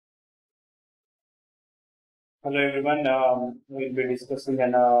Hello everyone. We'll be discussing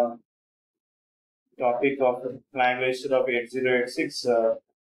an topic of flag register of 8086,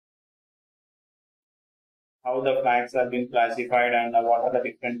 how the flags have been classified and what are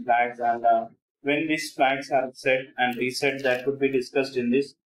the different flags and when these flags are set and reset, that could be discussed in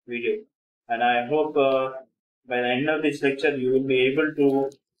this video. And I hope by the end of this lecture you will be able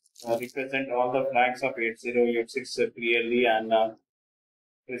to represent all the flags of 8086 clearly and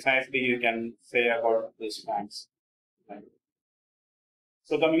precisely you can say about these flags. Right.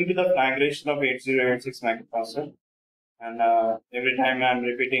 So coming to the flag register of 8086 microprocessor, and every time I'm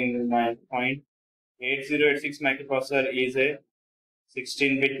repeating my point, 8086 microprocessor is a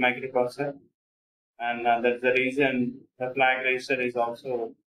 16-bit microprocessor, and that's the reason the flag register is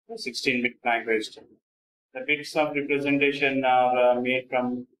also a 16-bit flag register. The bits of representation are made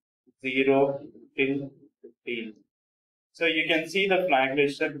from 0 till 15. So you can see the flag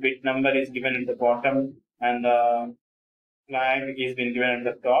register bit number is given at the bottom, and the flag is been given at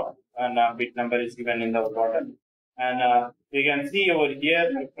the top, and bit number is given in the bottom. And you can see over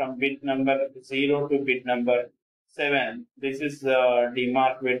here from bit number 0 to bit number 7, this is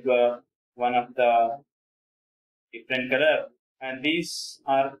demarked with one of the different color, and these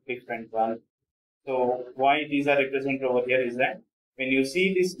are different ones. So why these are represented over here is that when you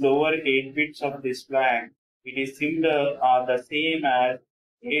see this lower 8 bits of this flag, it is similar or the same as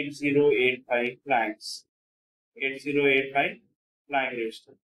 8085 flags. 8085 flag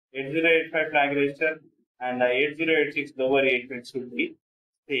register. 8085 flag register and the 8086 lower 8 bits should be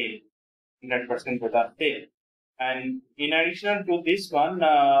same. 100% both are same. And in addition to this one,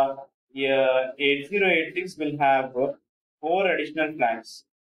 8086 will have 4 additional flags.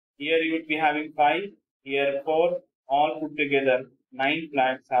 Here you would be having 5, here 4, all put together 9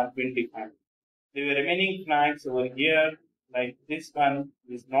 flags have been defined. The remaining flags over here, like this one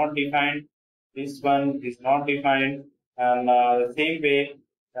is not defined, this one is not defined, and the same way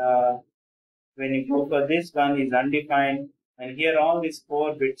when you go for this one is undefined, and here all these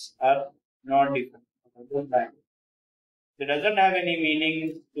 4 bits are not defined. It doesn't have any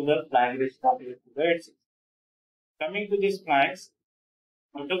meaning to the flag register of 8086. Coming to these flags,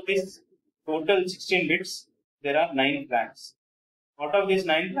 out of this total 16 bits, there are 9 flags. Out of these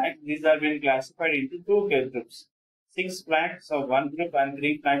 9 flags, these are being classified into 2 groups. 6 flags of one group and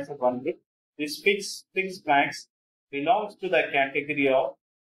 3 flags of one group. These 6 flags belongs to the category of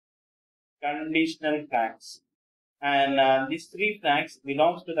conditional flags. And these 3 flags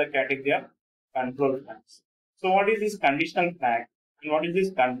belongs to the category of control flags. So what is this conditional flag and what is this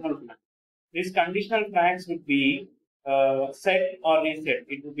control flag? These conditional flags would be set or reset.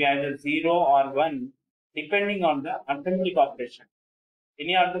 It would be either 0 or 1 depending on the arithmetic operation.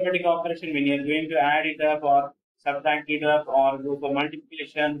 Any arithmetic operation, when you are going to add it up or subtract it up or go for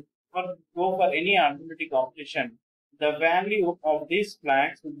multiplication or go for any arithmetic operation, the value of these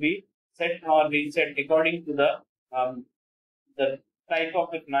flags would be set or reset according to the type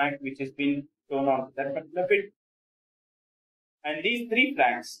of the flag which has been shown on that particular bit. And these 3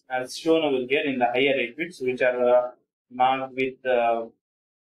 flags, as shown over here in the higher 8 bits, which are marked with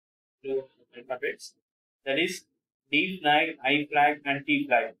blue alphabets, that is D flag, I flag, and T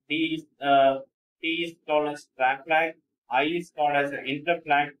flag. T is called as track flag, I is called as an interrupt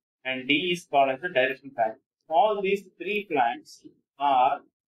flag, and D is called as a direction flag. All these 3 flags are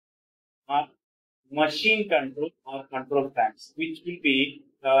machine control or control flags, which will be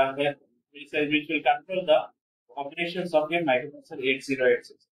which will control the operations of your microprocessor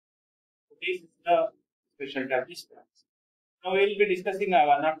 8086. So this is the specialty of these flags. Now we will be discussing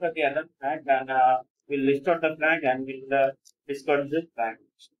one after the other flag, and we'll list out the flag and we'll discuss the flag.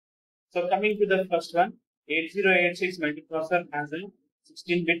 So coming to the first one, 8086 microprocessor has a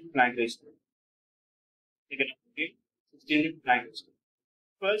 16-bit flag register. 16-bit flag register.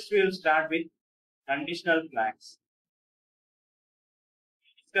 First, we will start with conditional flags.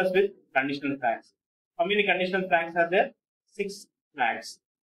 Discuss with conditional flags. How many conditional flags are there? 6 flags.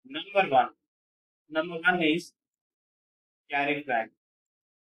 Number one is carry flag.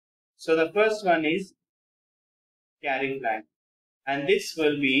 So the first one is carry flag, and this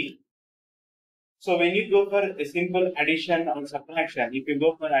will be, so when you go for a simple addition or subtraction, if you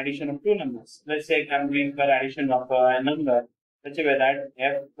go for addition of 2 numbers, let's say I'm going for addition of a number, such a way that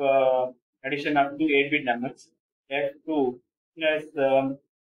f addition of 2 8-bit numbers, f2 plus 3,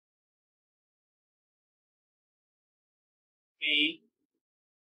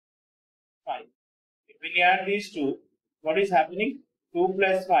 5. When you add these two, what is happening? 2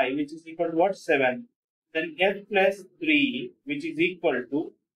 plus 5, which is equal to what? 7. Then f plus 3, which is equal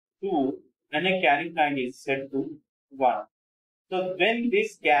to 2, and a carry flag is set to 1. So when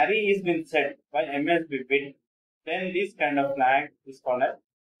this carry is been set by MSB bit, then this kind of flag is called as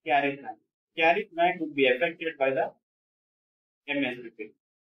carry flag. Carry flag would be affected by the MSB bit.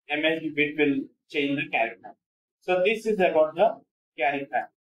 MSB bit will change the carry flag. So this is about the carry flag.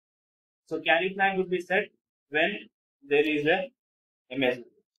 So carry flag would be set when there is a MSB.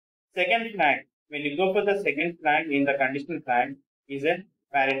 Second flag, when you go for the second flag in the conditional flag, is a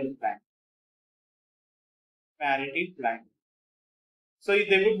parity flag. Parity flag. So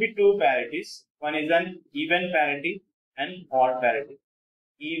there would be two parities. One is an even parity and odd parity.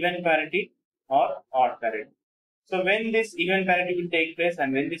 Even parity or odd parity. So when this even parity will take place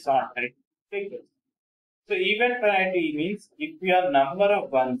and when this odd parity will take place. So even parity means if your number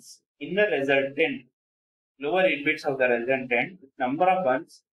of ones in the resultant, lower 8 bits of the resultant, number of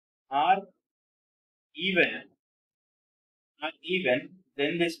ones are even,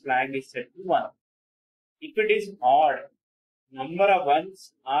 then this flag is set to 1. If it is odd, number of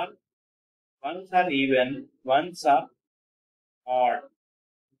ones are even, ones are odd,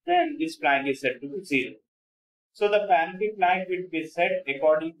 then this flag is set to 0. So the parity flag will be set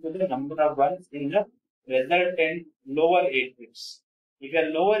according to the number of ones in the resultant lower 8 bits. If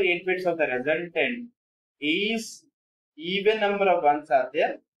the lower 8 bits of the resultant is even number of ones are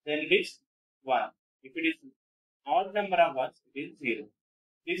there, then it is 1. If it is odd number of ones, it is 0.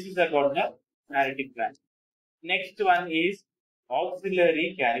 This is about the parity flag. Next one is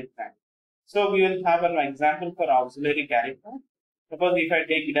auxiliary carry flag. So we will have an example for auxiliary carry flag. Suppose if I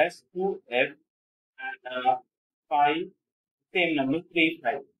take it as 2f and 5, same number 3,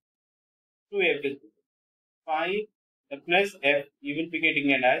 5. 2f is 5 plus f, you will be getting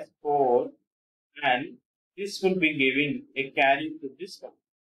it as 4, and this will be giving a carry to this one.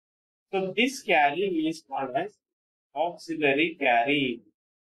 So this carry is called as auxiliary carry.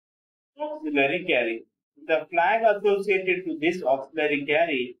 Auxiliary carry. The flag associated to this auxiliary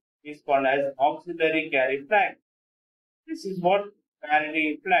carry is called as auxiliary carry flag. This is what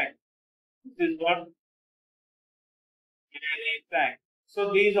parity flag. This is what carry flag.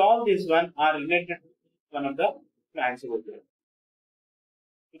 So all these one are related to one of the flags over there.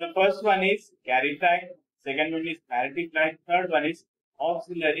 So the first one is carry flag, second one is parity flag, third one is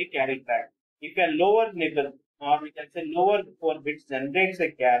auxiliary carry flag. If a lower nibble or we can say lower 4 bits generates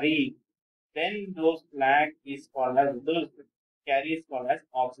a carry, then those flag is called as carry is called as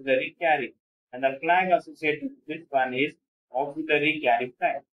auxiliary carry, and the flag associated with this one is auxiliary carry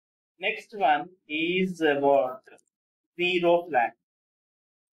flag. Next one is about zero flag.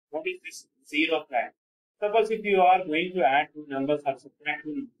 What is this zero flag? Suppose if you are going to add two numbers or subtract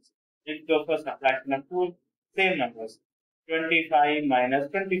two numbers, then go for subtraction of two same numbers. 25 minus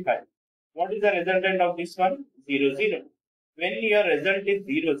 25. What is the resultant of this one? 0, 0. When your result is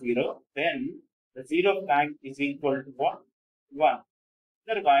 0, 0, then the zero flag is equal to what? 1.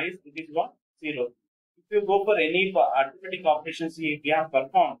 Otherwise, it is what? 0. If you go for any arithmetic operations we have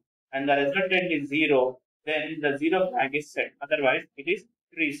performed and the resultant is 0, then the 0 flag is set. Otherwise, it is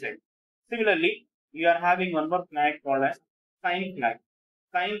reset. Similarly, we are having one more flag called as sign flag.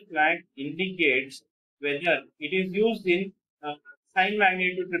 Sign flag indicates whether it is used in sign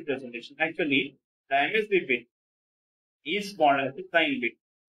magnitude representation. Actually, the MSB bit is called as the sign bit.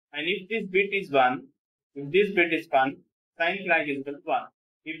 And if this bit is 1, if this bit is 1, sign flag is equal to 1.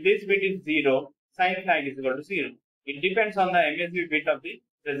 If this bit is 0, sign flag is equal to 0. It depends on the MSB bit of the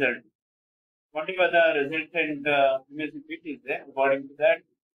result. Whatever the resultant MSB bit is there, according to that,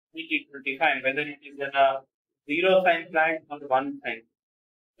 it will define whether it is a 0 sign flag or 1 sign.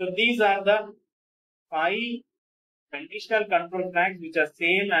 So these are the 5 conditional control flags which are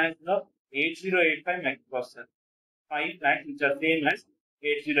same as the 8085 microprocessor. 5 flags which are same as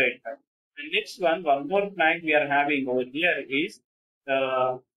 8085. And next one more flag we are having over here is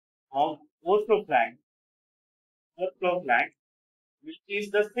the overflow flag. Overflow flag, which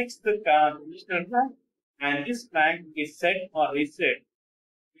is the 6th conditional flag, and this flag is set or reset.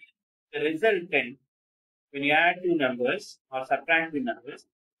 The resultant, when you add two numbers or subtract two numbers,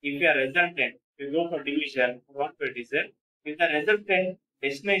 if your resultant, if you go for division, what it is there, if the resultant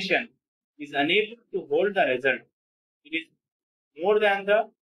destination is unable to hold the result, it is more than the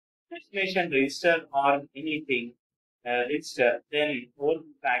destination register or anything register, then whole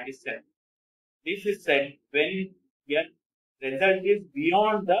flag is set. This is set when your result is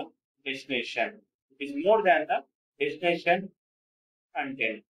beyond the destination. It is more than the destination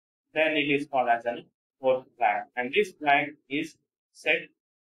content. Then it is called as a fourth flag. And this flag is set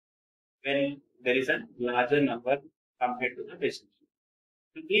when there is a larger number compared to the destination.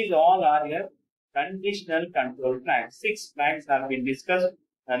 So these all are your conditional control flags. 6 flags have been discussed.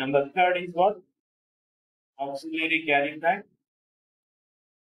 Number 3 is what? Auxiliary carry flag.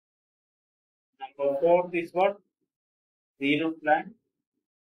 Number 4 is what? zero flag,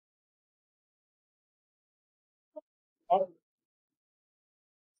 or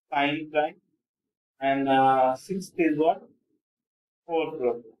fine flag, and sixth is what?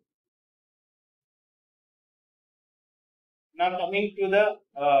 Overflow. Now coming to the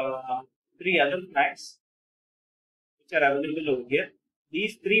three other flags which are available over here.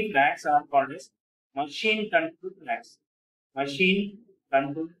 These three flags are called as machine control flags. Machine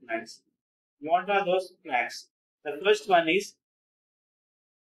control flags. What are those flags? The first one is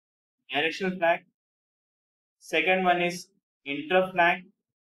directional flag. Second one is interrupt flag.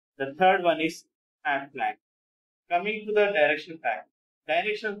 The third one is app flag. Coming to the direction flag.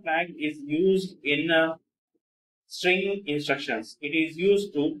 Direction flag is used in string instructions. It is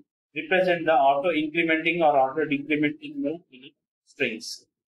used to represent the auto incrementing or auto decrementing mode in strings.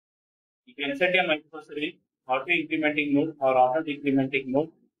 You can set a microprocessor in auto incrementing mode or auto decrementing mode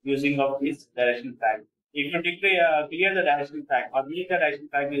using of this direction flag. If you declare clear the direction flag or make the direction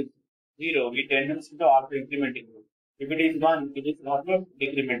flag is 0, it enters into auto incrementing mode. If it is 1, it is auto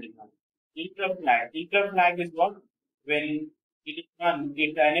decrementing mode. Interrupt flag. Interrupt flag is what? When it is 1,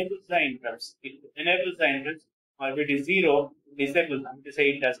 it enables the interrupts. It enables the interrupts, or if it is 0, it disables them to say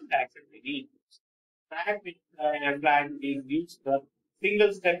it doesn't accept any interrupts. Flag is used for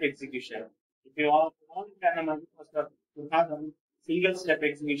single step execution. If you want an microprocessor to have a single step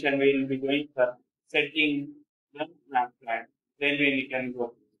execution, we will be going for setting the flag. Then we can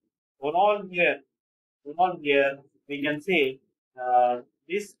go. Overall here we can say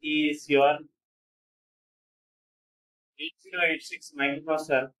this is your 8086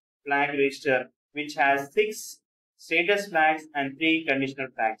 microprocessor flag register, which has 6 status flags and 3 conditional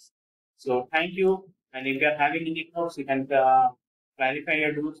flags. So thank you. And if you are having any doubts, you can clarify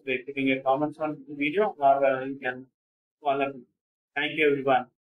your doubts by putting your comments on the video, or you can follow me. Thank you, everyone.